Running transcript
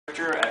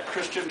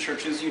Christian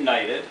Churches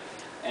United.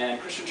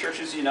 And Christian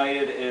Churches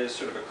United is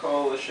sort of a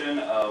coalition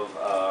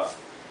of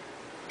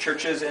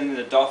churches in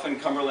the Dauphin,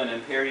 Cumberland,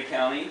 and Perry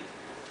County.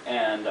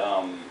 And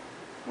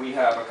we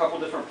have a couple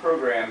different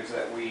programs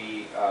that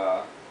we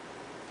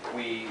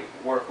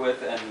work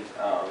with.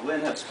 And Lynn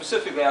had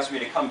specifically asked me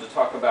to come to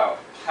talk about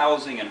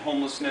housing and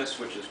homelessness,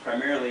 which is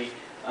primarily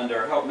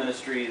under Help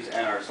Ministries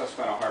and our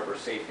Susquehanna Harbor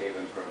Safe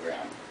Haven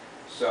program.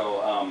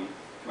 So I'm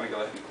going to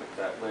go ahead and click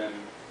that, Lynn.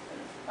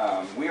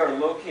 We are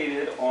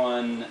located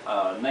on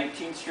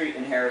 19th Street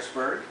in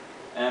Harrisburg,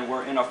 and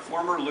we're in a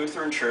former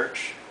Lutheran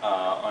church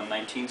on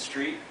 19th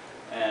Street,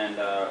 and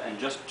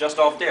just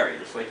off Derry,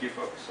 just like you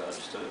folks,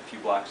 just a few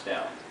blocks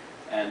down.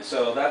 And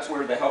so that's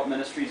where the Help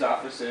Ministries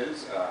office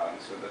is.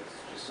 So that's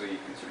just so you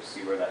can sort of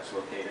see where that's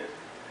located.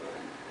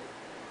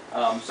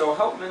 So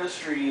Help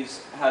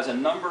Ministries has a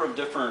number of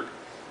different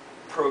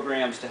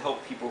programs to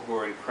help people who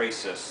are in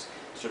crisis,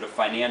 sort of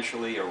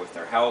financially or with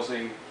their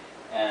housing.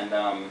 And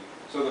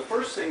so the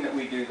first thing that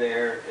we do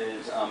there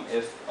is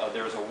if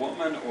there's a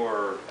woman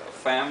or a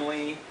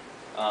family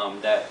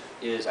that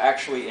is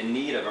actually in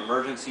need of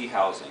emergency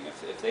housing,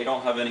 if they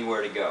don't have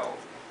anywhere to go,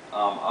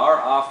 our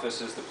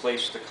office is the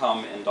place to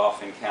come in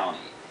Dauphin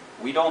County.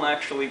 We don't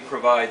actually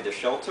provide the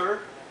shelter,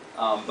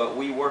 but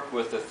we work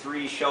with the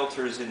 3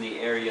 shelters in the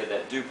area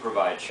that do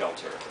provide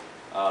shelter.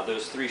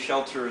 Those 3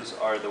 shelters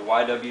are the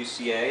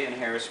YWCA in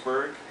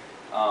Harrisburg,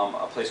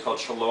 a place called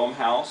Shalom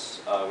House,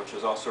 which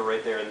is also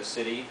right there in the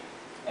city,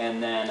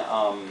 and then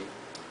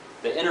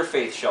the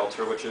Interfaith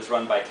Shelter, which is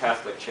run by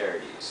Catholic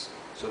Charities.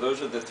 So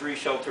those are the 3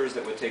 shelters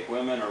that would take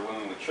women or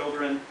women with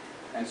children.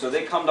 And so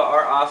they come to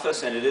our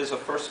office, and it is a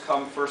first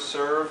come, first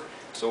serve.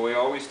 So we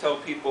always tell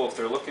people if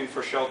they're looking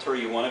for shelter,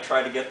 you want to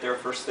try to get there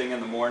first thing in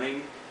the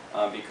morning,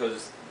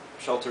 because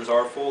shelters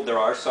are full. There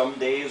are some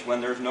days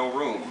when there's no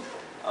room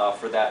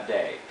for that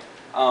day.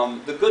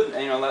 The good,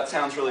 that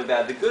sounds really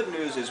bad. The good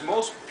news is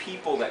most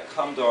people that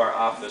come to our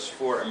office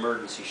for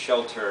emergency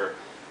shelter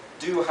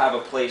do have a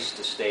place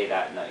to stay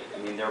that night.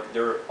 I mean,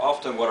 they're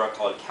often what are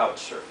called couch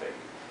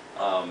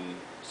surfing,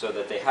 so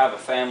that they have a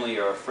family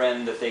or a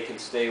friend that they can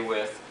stay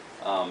with.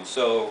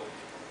 So,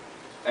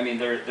 I mean,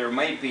 there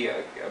might be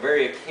a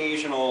very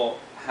occasional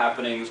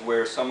happenings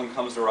where someone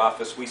comes to our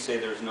office, we say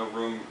there's no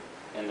room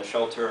in the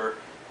shelter,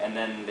 and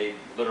then they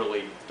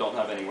literally don't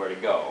have anywhere to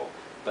go.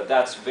 But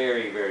that's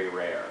very, very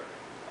rare.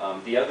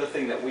 The other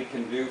thing that we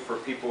can do for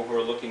people who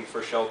are looking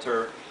for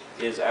shelter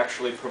is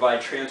actually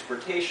provide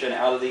transportation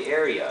out of the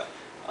area.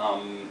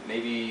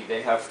 Maybe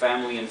they have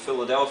family in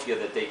Philadelphia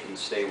that they can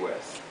stay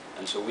with,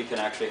 and so we can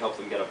actually help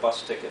them get a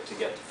bus ticket to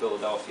get to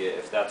Philadelphia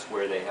if that's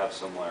where they have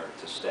somewhere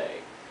to stay.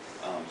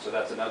 So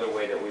that's another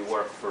way that we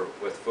work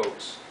with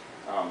folks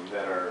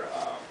that are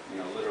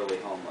literally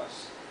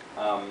homeless.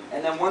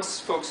 And then once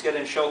folks get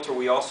in shelter,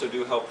 we also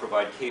do help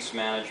provide case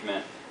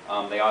management.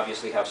 They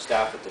obviously have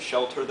staff at the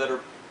shelter that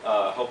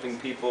are helping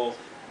people,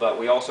 but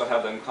we also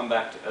have them come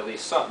back to at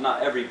least some,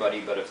 not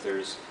everybody, but if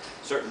there's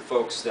certain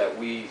folks that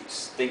we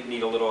think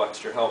need a little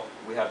extra help,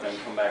 we have them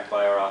come back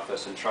by our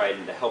office and try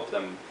to help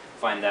them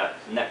find that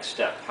next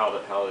step, how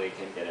they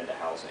can get into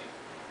housing.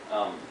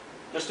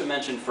 Just to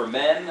mention for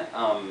men,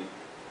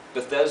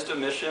 Bethesda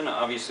Mission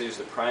obviously is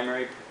the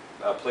primary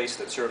place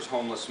that serves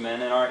homeless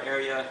men in our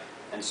area,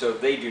 and so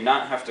they do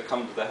not have to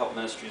come to the Help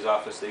Ministries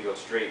office. They go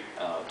straight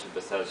to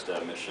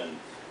Bethesda Mission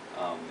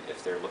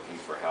if they're looking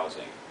for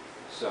housing.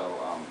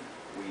 So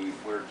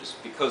we're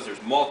just, because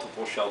there's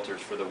multiple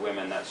shelters for the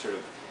women, that sort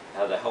of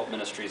how the Help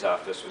Ministries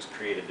office was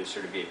created to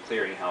sort of be a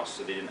clearinghouse,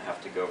 so they didn't have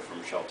to go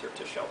from shelter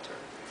to shelter.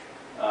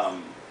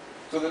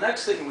 So the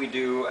next thing we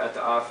do at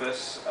the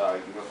office,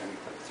 you can go ahead and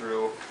click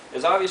through,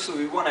 is obviously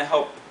we want to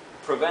help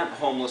prevent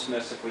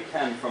homelessness if we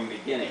can from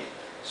beginning.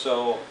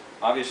 So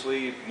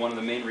obviously one of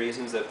the main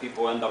reasons that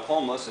people end up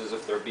homeless is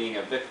if they're being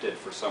evicted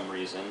for some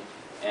reason,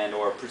 and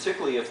or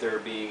particularly if they're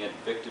being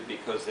evicted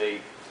because they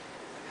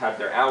had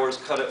their hours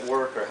cut at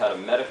work or had a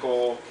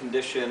medical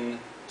condition,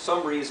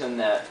 some reason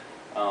that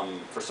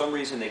for some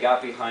reason they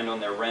got behind on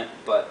their rent,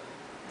 but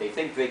they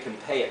think they can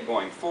pay it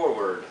going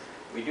forward.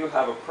 We do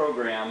have a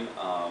program,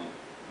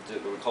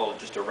 we call it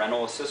just a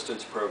rental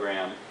assistance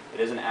program. It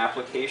is an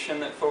application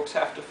that folks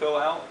have to fill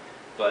out,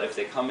 but if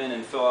they come in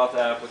and fill out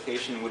that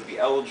application and would be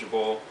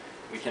eligible,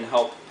 we can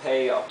help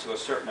pay up to a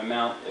certain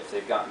amount if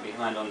they've gotten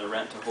behind on the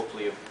rent to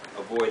hopefully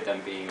avoid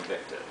them being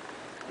evicted.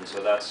 And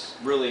so that's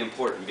really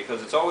important,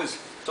 because it's always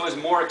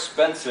more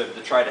expensive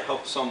to try to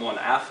help someone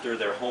after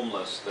they're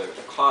homeless. The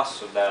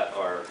costs of that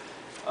are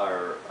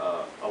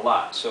a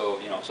lot. So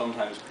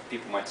sometimes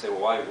people might say,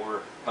 well, why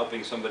we're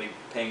helping somebody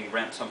paying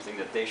rent something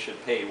that they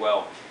should pay?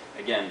 Well,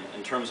 again,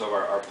 in terms of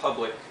our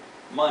public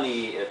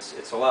money,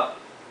 it's a lot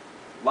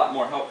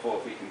more helpful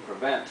if we can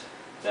prevent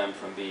them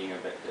from being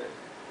evicted.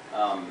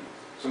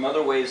 Some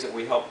other ways that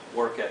we help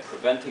work at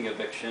preventing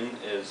eviction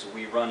is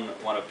we run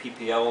one of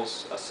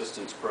PPL's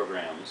assistance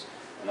programs,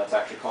 and that's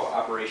actually called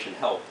Operation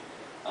Help.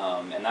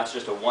 And that's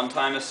just a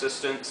one-time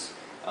assistance.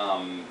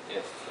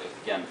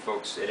 If again,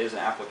 folks, it is an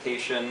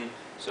application,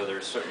 so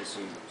there's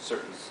some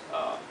certain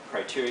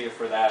criteria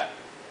for that.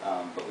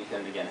 But we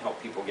can, again,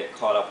 help people get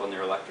caught up on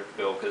their electric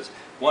bill, because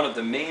one of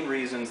the main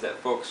reasons that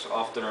folks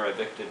often are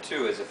evicted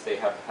too is if they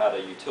have had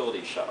a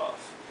utility shut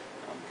off.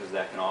 Because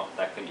that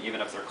can,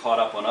 even if they're caught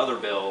up on other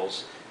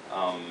bills,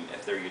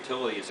 if their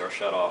utilities are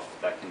shut off,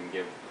 that can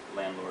give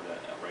landlord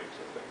a right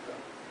to evict them.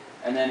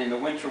 And then in the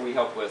winter we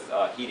help with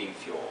heating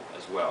fuel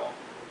as well.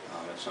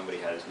 If somebody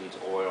needs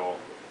oil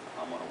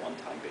on a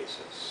one-time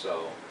basis.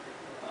 So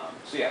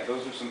yeah,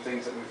 those are some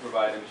things that we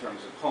provide in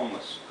terms of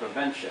homeless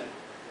prevention.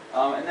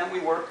 And then we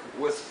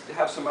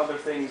have some other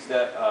things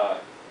that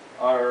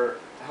are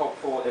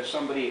helpful if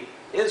somebody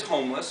is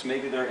homeless.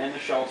 Maybe they're in a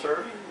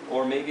shelter,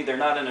 or maybe they're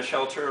not in a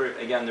shelter.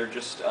 Again, they're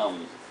just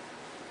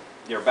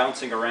they're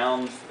bouncing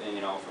around,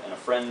 in a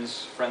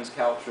friend's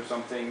couch or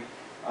something.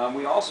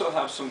 We also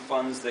have some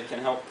funds that can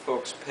help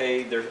folks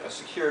pay a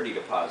security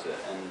deposit,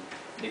 and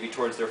maybe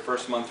towards their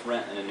first month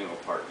rent in a new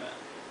apartment.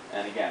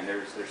 And again,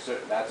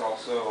 that's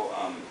also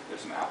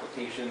there's some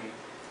application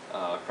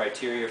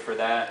criteria for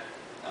that.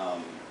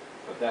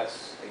 But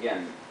that's,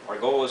 again, our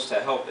goal is to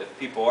help, if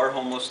people are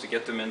homeless, to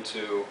get them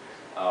into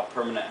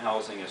permanent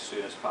housing as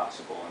soon as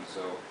possible. And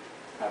so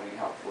having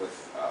help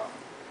with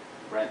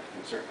rent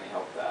can certainly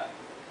help that.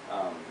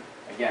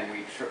 Again,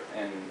 we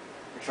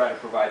try to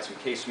provide some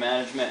case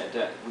management.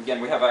 Again,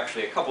 we have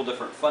actually a couple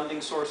different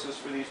funding sources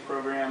for these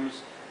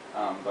programs.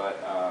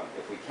 But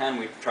if we can,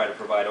 we try to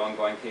provide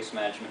ongoing case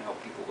management,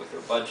 help people with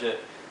their budget,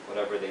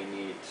 whatever they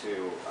need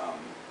to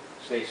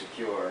stay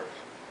secure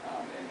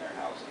in their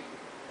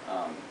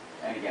housing.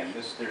 And again,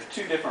 there's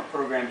two different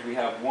programs we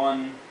have.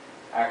 One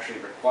actually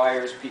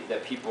requires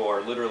that people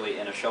are literally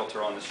in a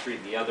shelter on the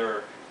street. The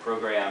other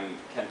program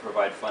can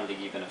provide funding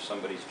even if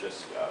somebody's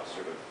just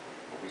sort of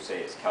what we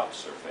say is couch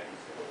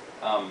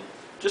surfing.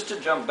 Just to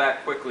jump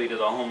back quickly to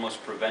the homeless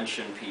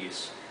prevention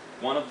piece,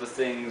 one of the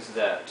things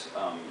that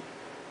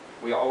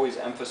we always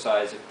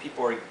emphasize, if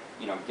people are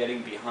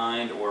getting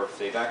behind, or if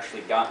they've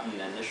actually gotten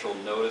an initial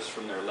notice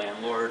from their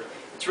landlord,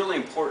 it's really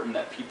important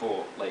that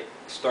people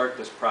start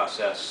this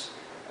process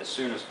as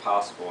soon as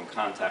possible and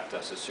contact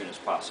us as soon as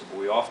possible.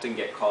 We often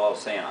get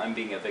calls saying, I'm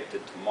being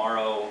evicted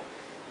tomorrow.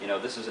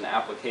 This is an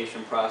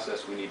application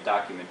process. We need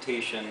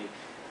documentation.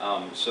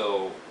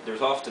 So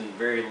there's often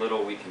very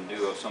little we can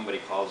do if somebody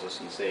calls us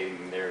and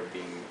saying they're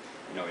being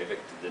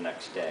evicted the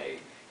next day.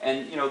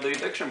 And the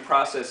eviction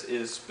process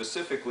is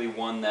specifically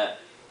one that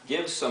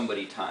gives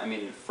somebody time. I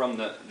mean, from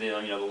the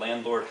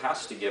landlord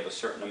has to give a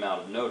certain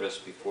amount of notice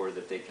before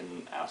that they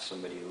can ask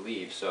somebody to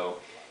leave. So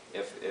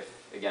if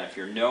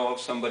you know of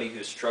somebody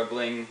who's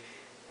struggling,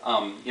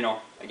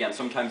 again,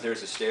 sometimes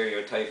there's a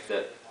stereotype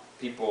that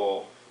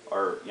people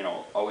are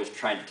always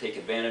trying to take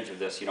advantage of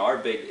this. Our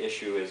big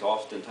issue is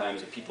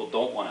oftentimes that people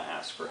don't want to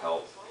ask for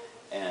help,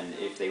 and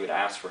if they would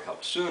ask for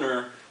help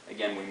sooner,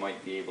 again, we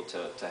might be able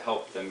to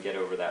help them get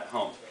over that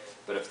hump.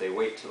 But if they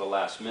wait to the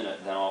last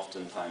minute, then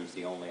oftentimes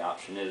the only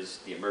option is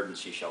the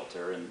emergency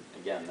shelter, and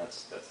again,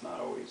 that's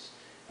not always,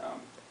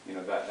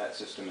 that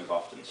system is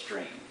often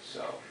strained.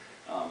 So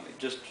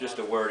just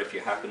a word, if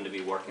you happen to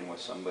be working with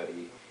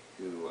somebody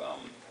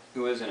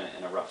who is in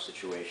a rough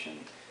situation,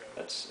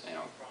 that's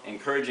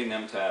encouraging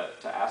them to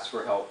ask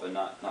for help and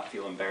not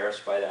feel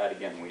embarrassed by that.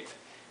 Again,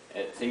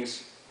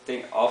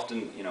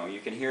 often you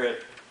can hear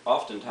it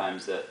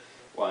oftentimes that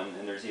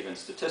and there's even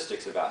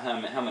statistics about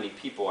how many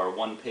people are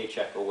one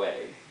paycheck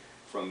away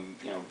from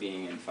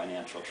being in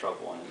financial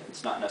trouble, and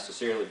it's not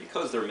necessarily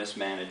because they're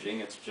mismanaging.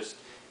 It's just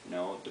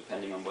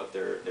depending on what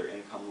their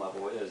income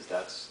level is,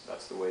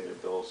 that's the way their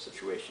bill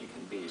situation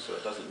can be. So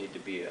it doesn't need to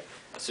be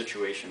a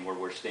situation where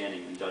we're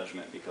standing in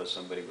judgment because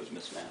somebody was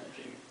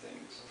mismanaging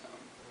things.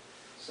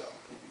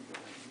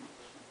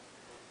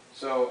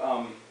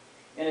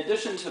 In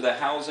addition to the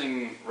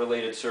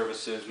housing-related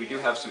services, we do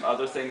have some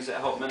other things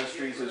that help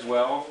ministries as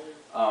well.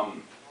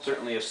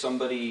 Certainly if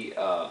somebody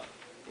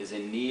is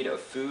in need of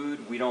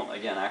food, we don't,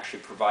 again, actually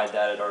provide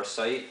that at our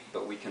site,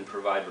 but we can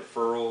provide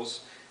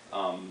referrals.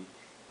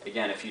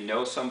 Again, if you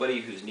know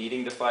somebody who's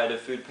needing to find a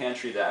food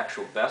pantry, the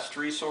actual best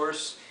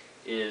resource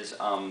is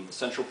the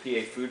Central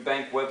PA Food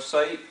Bank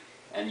website,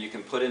 and you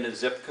can put in a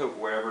zip code,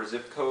 wherever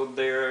zip code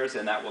there is,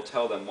 and that will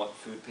tell them what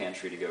food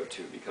pantry to go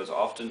to, because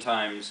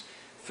oftentimes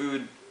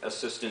food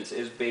assistance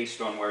is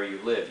based on where you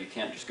live. You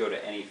can't just go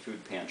to any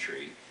food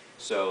pantry.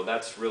 So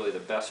that's really the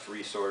best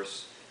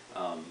resource.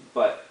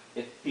 But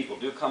if people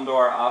do come to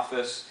our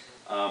office,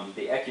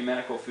 the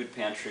Ecumenical Food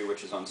Pantry,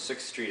 which is on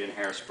 6th Street in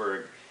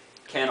Harrisburg,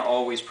 can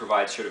always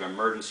provide sort of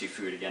emergency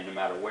food, again, no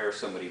matter where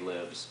somebody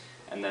lives,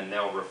 and then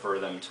they'll refer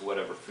them to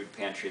whatever food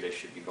pantry they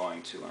should be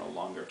going to on a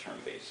longer-term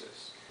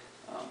basis.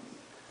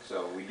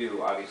 So we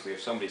do, obviously,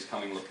 if somebody's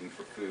coming looking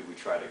for food, we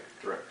try to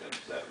direct them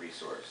to that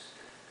resource.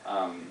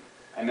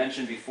 I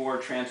mentioned before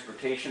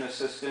transportation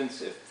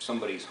assistance. If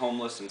somebody's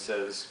homeless and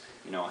says,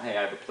 hey,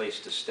 I have a place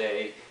to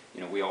stay,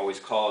 we always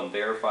call and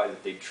verify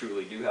that they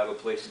truly do have a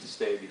place to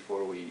stay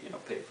before we,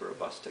 pay for a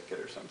bus ticket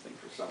or something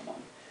for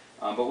someone.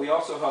 But we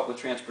also help with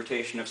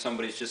transportation if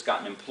somebody's just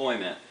gotten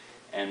employment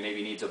and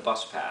maybe needs a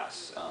bus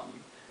pass.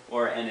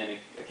 And then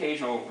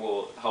occasional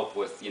we'll help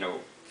with,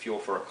 fuel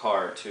for a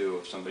car too,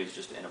 if somebody's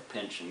just in a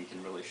pinch, and we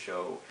can really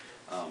show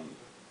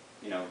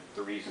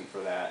the reason for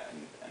that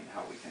and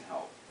how we can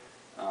help.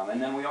 And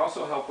then we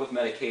also help with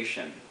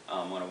medication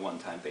on a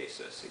one-time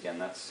basis. Again,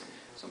 that's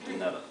something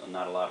that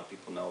not a lot of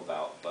people know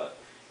about, but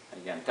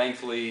again,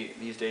 thankfully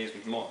these days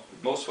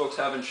most folks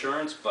have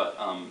insurance, but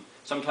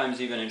sometimes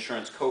even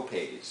insurance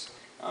co-pays.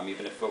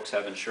 Even if folks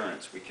have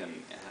insurance, we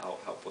can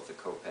help with the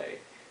copay.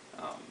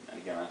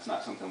 And again, that's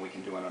not something we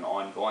can do in an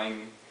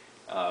ongoing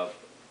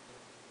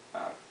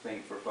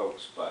thing for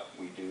folks, but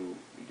we do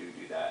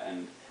that.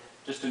 And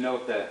just to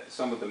note that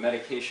some of the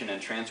medication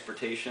and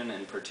transportation,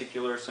 in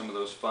particular, some of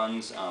those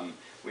funds,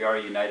 we are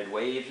a United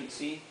Way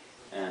agency,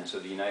 and so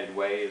the United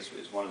Way is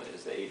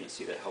the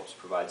agency that helps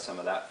provide some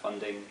of that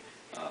funding.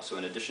 So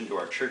in addition to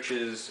our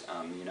churches,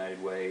 the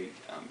United Way,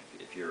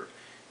 if you're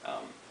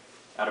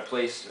at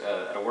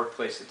a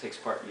workplace that takes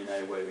part in the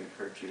United Way, we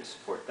encourage you to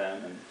support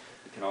them, and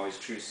you can always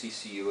choose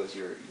CCU as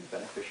your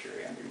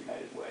beneficiary under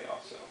United Way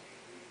also.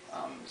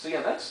 So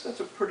yeah, that's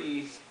a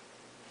pretty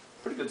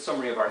good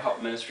summary of our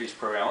Help Ministries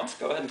program. Let's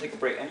go ahead and take a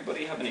break.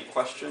 Anybody have any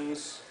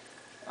questions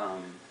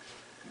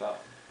about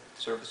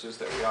services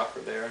that we offer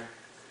there?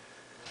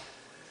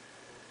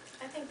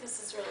 I think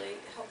this is really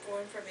helpful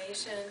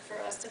information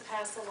for us to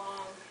pass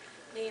along,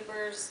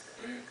 neighbors,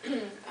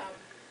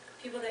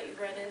 people that you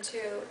run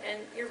into.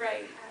 And you're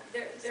right,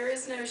 there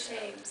is no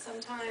shame.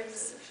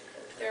 Sometimes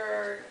there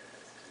are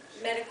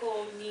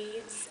medical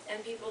needs,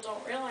 and people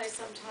don't realize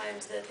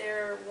sometimes that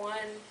they're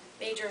one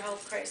major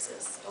health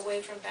crisis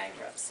away from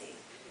bankruptcy.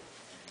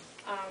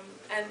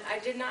 And I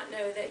did not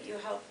know that you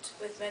helped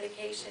with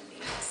medication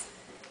needs,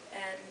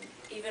 and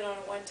even on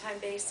a one-time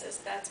basis,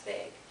 that's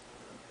big.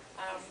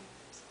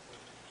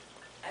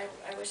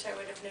 I wish I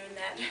would have known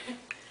that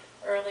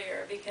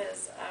earlier,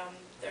 because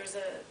there's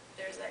an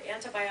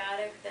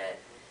antibiotic that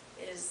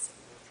is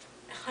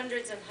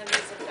hundreds and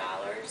hundreds of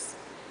dollars,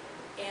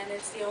 and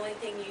it's the only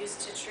thing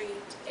used to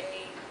treat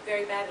a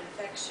very bad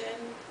infection,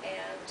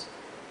 and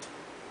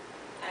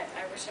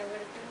I wish I would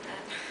have known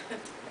that.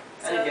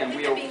 So and again, I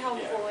think it'd be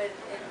helpful in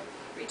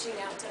reaching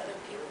out to other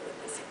people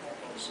with this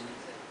information.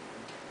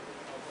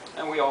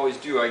 And we always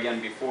do,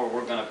 again, before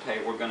we're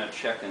going to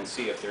check and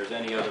see if there's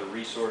any other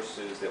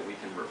resources that we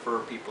can refer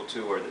people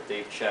to, or that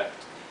they've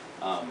checked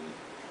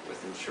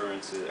with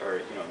insurances,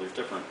 or there's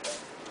different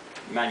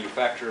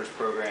manufacturers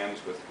programs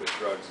with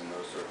drugs and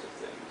those sorts of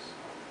things.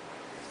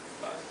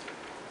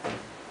 But,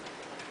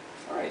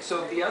 all right,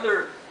 so the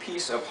other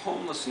piece of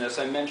homelessness,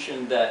 I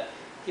mentioned that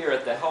here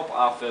at the Help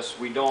Office,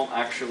 we don't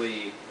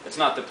actually, it's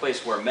not the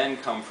place where men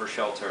come for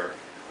shelter,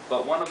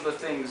 but one of the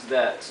things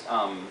that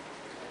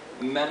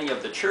many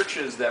of the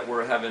churches that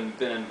have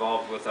been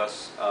involved with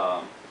us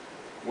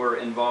were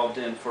involved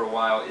in for a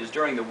while is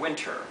during the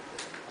winter.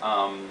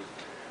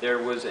 There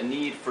was a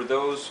need for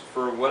those,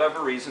 for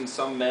whatever reason.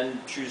 Some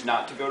men choose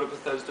not to go to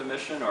Bethesda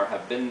Mission, or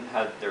had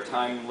their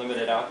time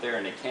limited out there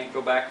and they can't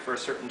go back for a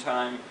certain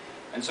time.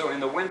 And so in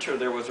the winter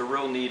there was a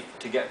real need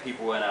to get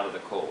people in out of the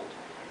cold.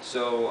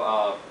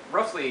 So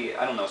roughly,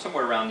 I don't know,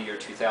 somewhere around the year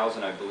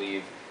 2000, I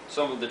believe,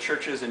 some of the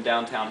churches in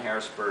downtown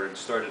Harrisburg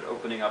started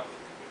opening up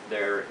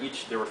there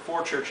were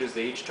 4 churches.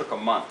 They each took a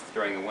month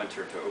during the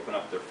winter to open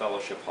up their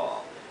fellowship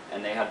hall,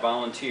 and they had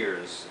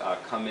volunteers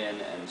come in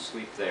and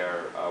sleep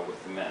there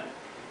with the men.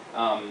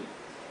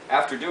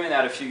 After doing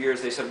that a few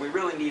years, they said, we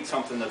really need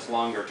something that's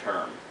longer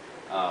term,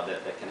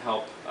 that can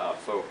help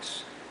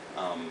folks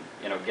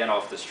get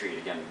off the street.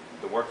 Again,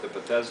 the work that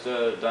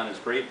Bethesda done is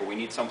great, but we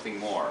need something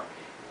more.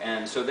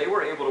 And so they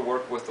were able to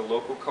work with the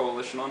local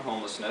Coalition on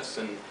Homelessness,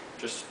 and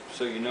just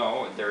so you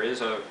know, there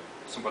is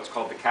what's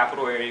called the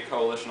Capital Area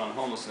Coalition on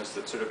Homelessness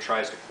that sort of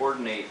tries to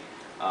coordinate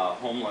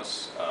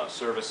homeless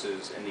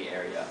services in the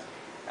area.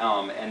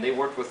 And they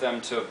worked with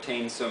them to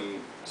obtain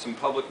some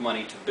public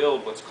money to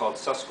build what's called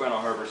Susquehanna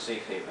Harbor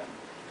Safe Haven.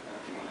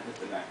 If you want to hit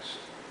the next.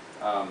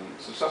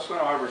 So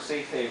Susquehanna Harbor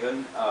Safe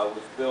Haven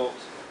was built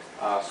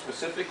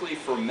specifically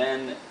for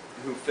men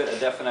who fit a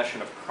definition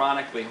of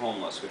chronically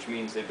homeless, which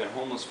means they've been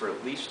homeless for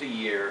at least a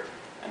year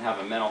and have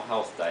a mental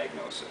health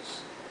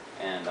diagnosis.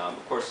 And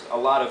of course, a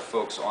lot of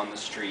folks on the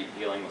street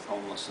dealing with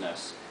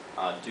homelessness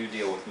do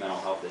deal with mental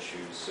health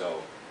issues.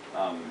 So,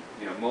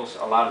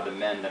 a lot of the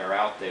men that are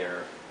out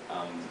there,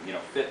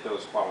 fit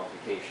those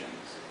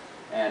qualifications.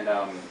 And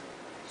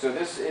so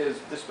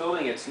this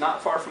building. It's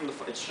not far from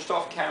it's just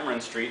off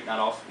Cameron Street,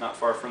 not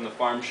far from the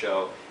farm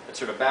show. It's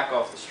sort of back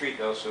off the street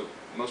though, so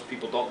most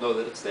people don't know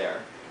that it's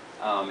there.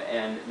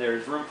 And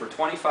there's room for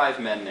 25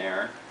 men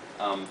there.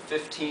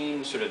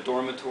 15 sort of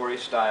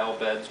dormitory-style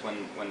beds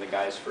when the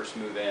guys first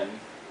move in,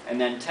 and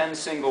then 10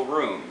 single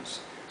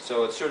rooms.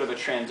 So it's sort of a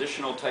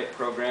transitional type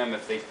program.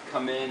 If they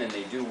come in and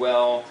they do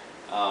well,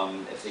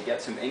 if they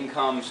get some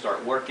income,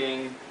 start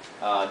working,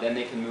 then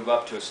they can move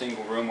up to a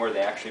single room where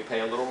they actually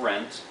pay a little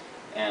rent.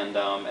 And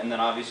then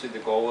obviously the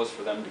goal is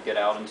for them to get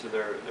out into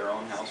their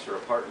own house or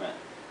apartment.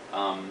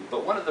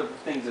 But one of the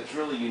things that's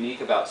really unique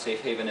about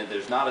Safe Haven is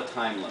there's not a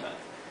time limit.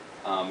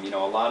 A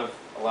lot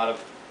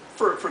of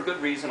for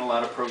good reason. A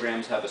lot of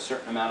programs have a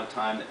certain amount of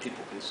time that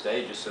people can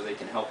stay just so they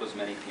can help as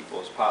many people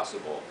as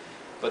possible.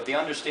 But the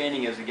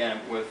understanding is, again,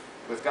 with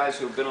guys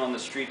who have been on the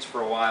streets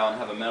for a while and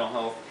have a mental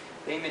health,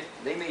 it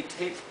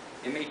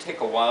may take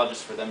a while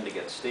just for them to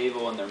get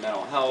stable in their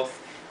mental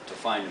health, to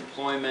find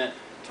employment,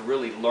 to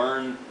really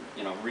learn,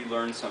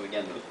 relearn some,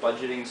 again, those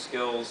budgeting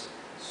skills.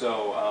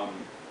 So,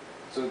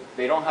 so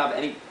they don't have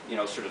any,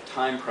 sort of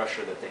time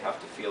pressure that they have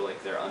to feel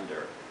like they're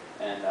under.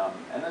 And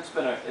it's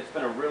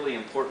been a really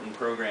important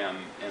program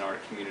in our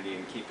community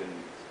in keeping,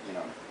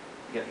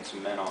 getting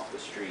some men off the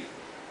street.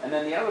 And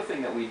then the other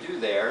thing that we do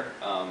there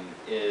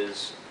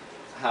is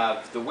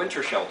have the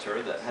winter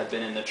shelter that had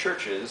been in the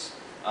churches.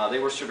 They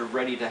were sort of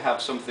ready to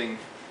have something,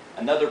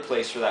 another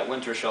place for that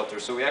winter shelter.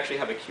 So we actually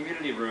have a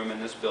community room in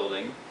this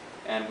building,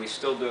 and we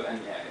still do. And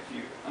yeah,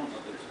 I don't know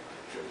if there's a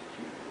picture of the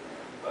community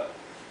room, but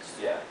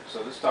yeah.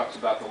 So this talks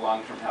about the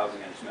long-term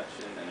housing I just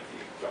mentioned, and if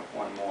you jump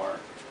one more.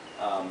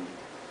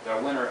 Our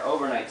winter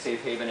overnight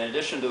safe haven. In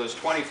addition to those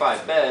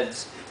 25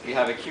 beds, we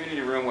have a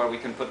community room where we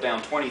can put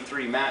down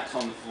 23 mats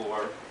on the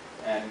floor,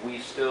 and we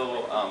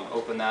still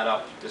open that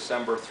up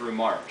December through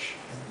March.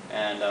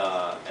 And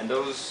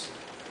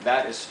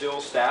that is still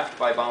staffed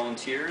by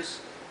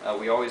volunteers.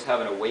 We always have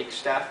an awake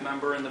staff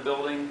member in the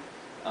building,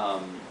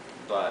 so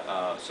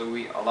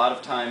a lot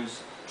of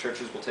times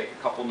churches will take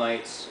a couple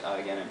nights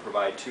again and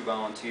provide 2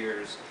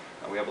 volunteers.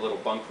 We have a little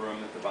bunk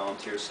room that the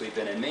volunteers sleep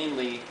in, and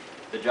mainly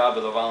the job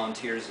of the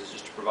volunteers is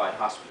just to provide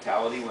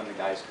hospitality when the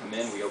guys come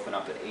in. We open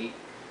up at 8,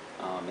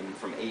 and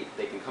from 8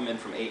 they can come in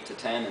from 8 to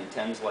 10, and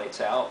 10's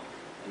lights out.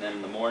 And then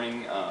in the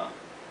morning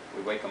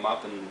we wake them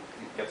up and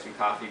get some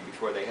coffee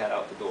before they head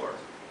out the door.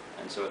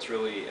 And so it's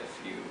really,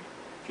 if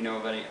you know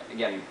of any,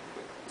 again,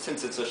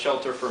 since it's a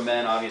shelter for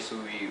men, obviously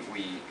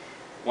we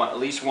want at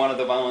least one of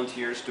the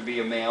volunteers to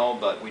be a male,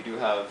 but we do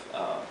have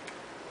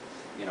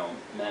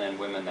men and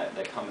women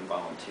that come and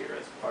volunteer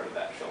as part of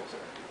that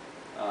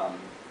shelter.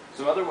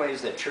 Some other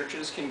ways that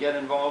churches can get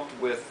involved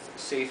with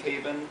Safe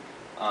Haven.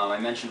 I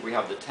mentioned we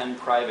have the 10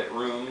 private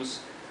rooms.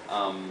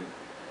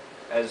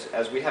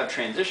 As we have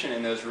transition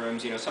in those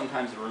rooms,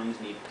 sometimes the rooms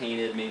need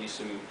painted, maybe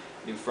some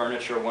new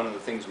furniture. One of the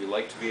things we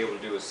like to be able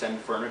to do is send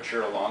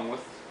furniture along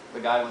with the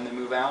guy when they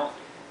move out.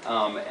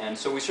 And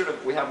so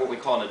we have what we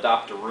call an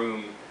adopt a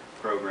room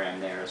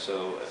program there.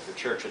 So if the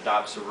church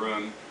adopts a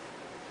room,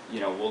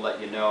 we'll let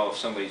you know if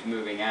somebody's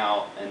moving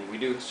out, and we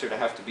do sort of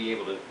have to be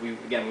able to, we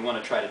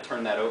want to try to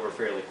turn that over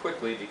fairly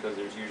quickly because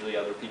there's usually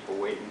other people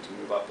waiting to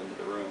move up into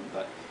the room.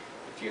 But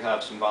if you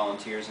have some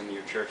volunteers in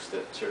your church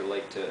that sort of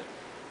like to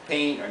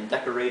paint or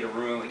decorate a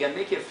room, again,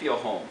 make it feel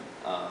home.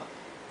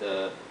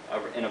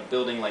 In a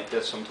building like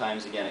this,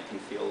 sometimes, again, it can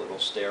feel a little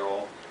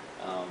sterile,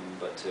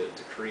 but to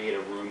create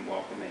a room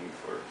welcoming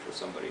for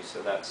somebody.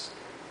 So that's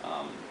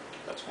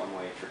one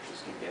way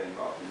churches can get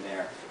involved in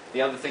there.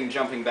 The other thing,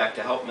 jumping back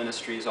to help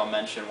ministries, I'll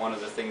mention one of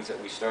the things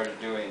that we started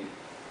doing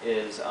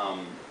is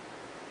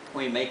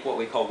we make what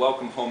we call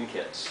welcome home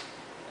kits.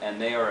 And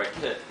they are a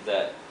kit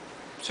that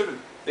sort of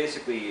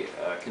basically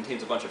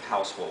contains a bunch of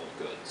household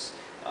goods.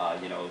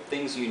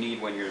 Things you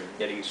need when you're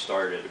getting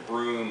started: a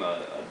broom,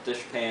 a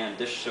dishpan,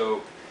 dish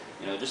soap,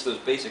 just those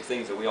basic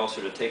things that we all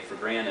sort of take for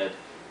granted.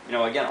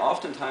 Again,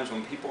 oftentimes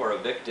when people are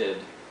evicted,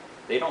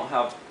 they don't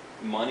have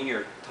money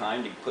or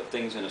time to put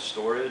things in a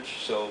storage,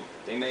 so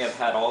they may have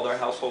had all their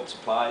household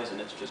supplies and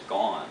it's just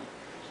gone.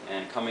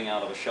 And coming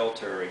out of a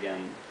shelter,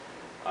 again,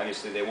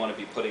 obviously they want to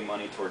be putting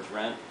money towards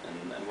rent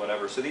and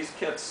whatever. So these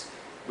kits,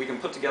 we can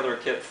put together a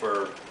kit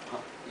for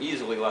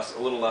easily a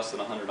little less than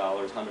 $100,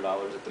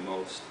 $100 at the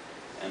most.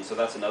 And so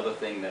that's another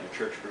thing that a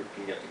church group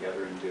can get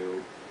together and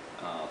do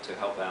to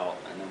help out.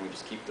 And then we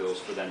just keep those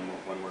for then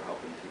when we're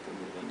helping people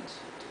move into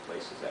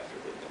places after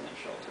they've been in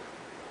shelter.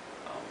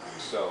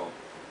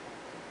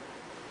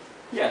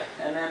 Yeah,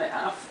 and then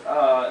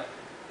I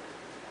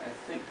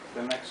think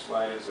the next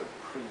slide is a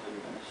prison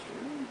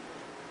ministry.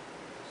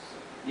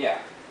 Yeah,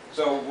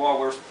 so while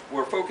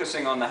we're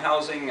focusing on the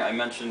housing, I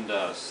mentioned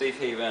Safe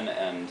Haven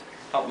and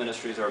Help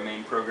Ministries, our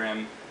main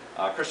program.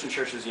 Christian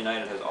Churches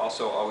United has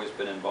also always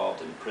been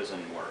involved in prison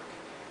work.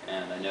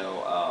 And I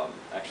know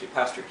actually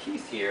Pastor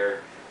Keith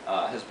here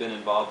has been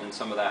involved in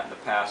some of that in the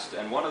past.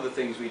 And one of the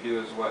things we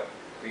do is what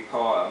we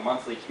call a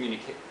monthly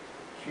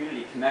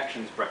community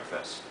connections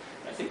breakfast.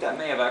 I think that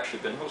may have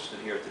actually been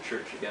hosted here at the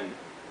church again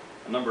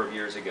a number of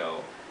years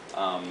ago.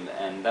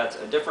 And that's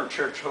a different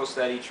church hosts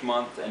that each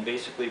month and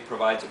basically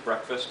provides a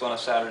breakfast on a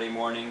Saturday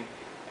morning.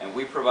 And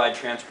we provide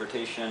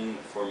transportation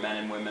for men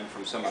and women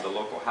from some of the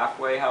local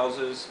halfway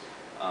houses,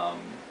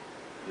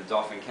 the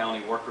Dauphin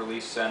County Work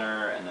Release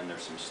Center, and then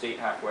there's some state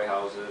halfway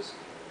houses.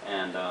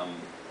 And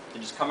they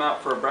just come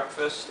out for a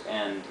breakfast,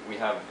 and we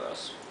have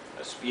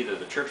either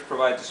the church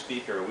provides a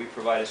speaker or we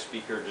provide a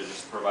speaker to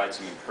just provide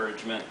some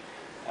encouragement.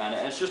 And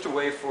it's just a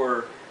way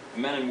for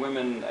men and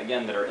women,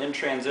 again, that are in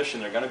transition,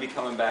 they're going to be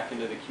coming back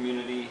into the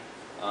community,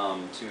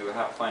 to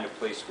find a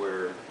place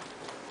to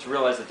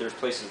realize that there's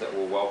places that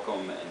will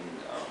welcome and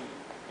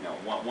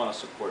want to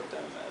support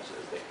them as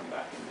they come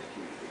back into the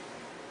community.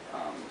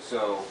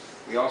 So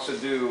We also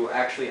do,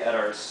 actually at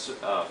our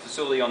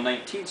facility on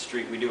 19th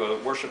Street, we do a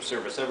worship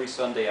service every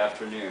Sunday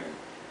afternoon,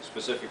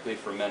 specifically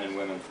for men and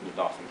women from the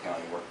Dauphin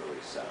County Work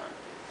Release Center.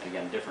 And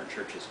again, different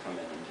churches come in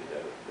and do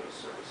those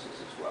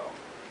services as well.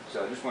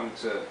 So I just wanted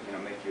to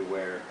make you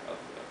aware of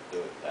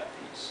that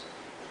piece.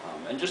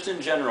 And just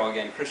in general,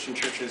 again, Christian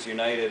Churches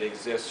United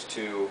exists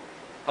to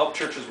help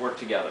churches work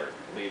together,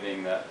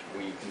 believing that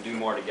we can do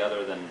more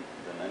together than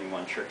any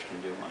one church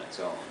can do on its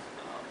own.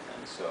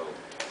 And so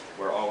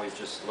we're always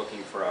just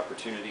looking for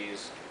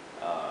opportunities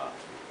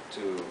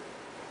to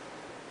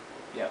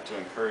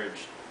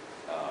encourage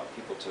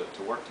people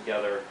to work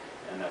together,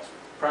 and that's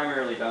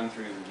primarily done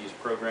through these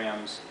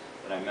programs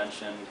that I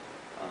mentioned.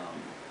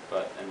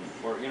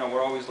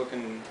 We're always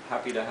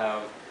happy to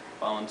have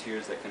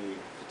volunteers that can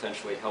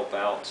potentially help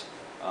out,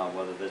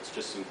 whether that's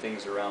just some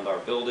things around our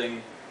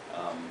building.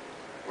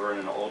 We're in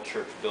an old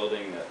church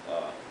building that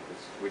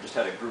we just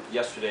had a group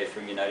yesterday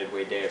from United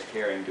Way Day of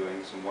Caring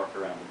doing some work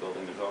around the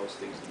building. There's always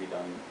things to be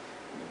done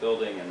in the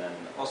building, and then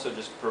also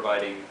just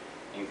providing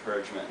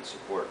encouragement and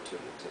support to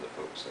the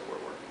folks that we're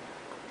working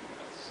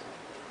with.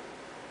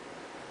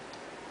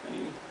 So.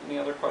 Any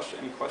other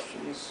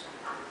questions?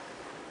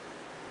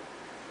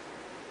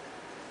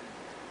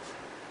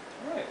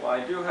 All right. Well,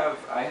 I do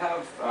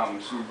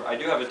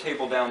have a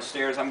table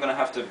downstairs. I'm going to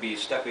have to be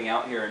stepping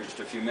out here in just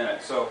a few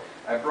minutes. So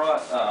I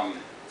brought a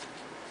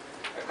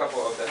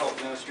couple of the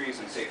health ministries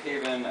in Safe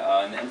Haven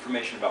and the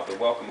information about the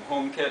Welcome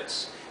Home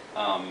kits.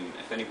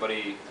 If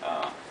anybody,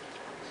 I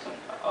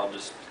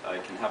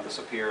can have this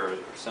up here or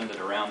send it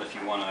around if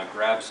you want to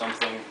grab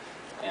something.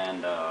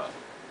 And so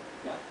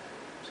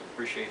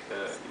appreciate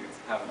you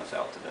having us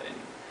out today. And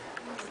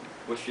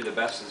wish you the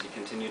best as you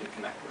continue to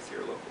connect with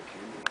your local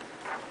community.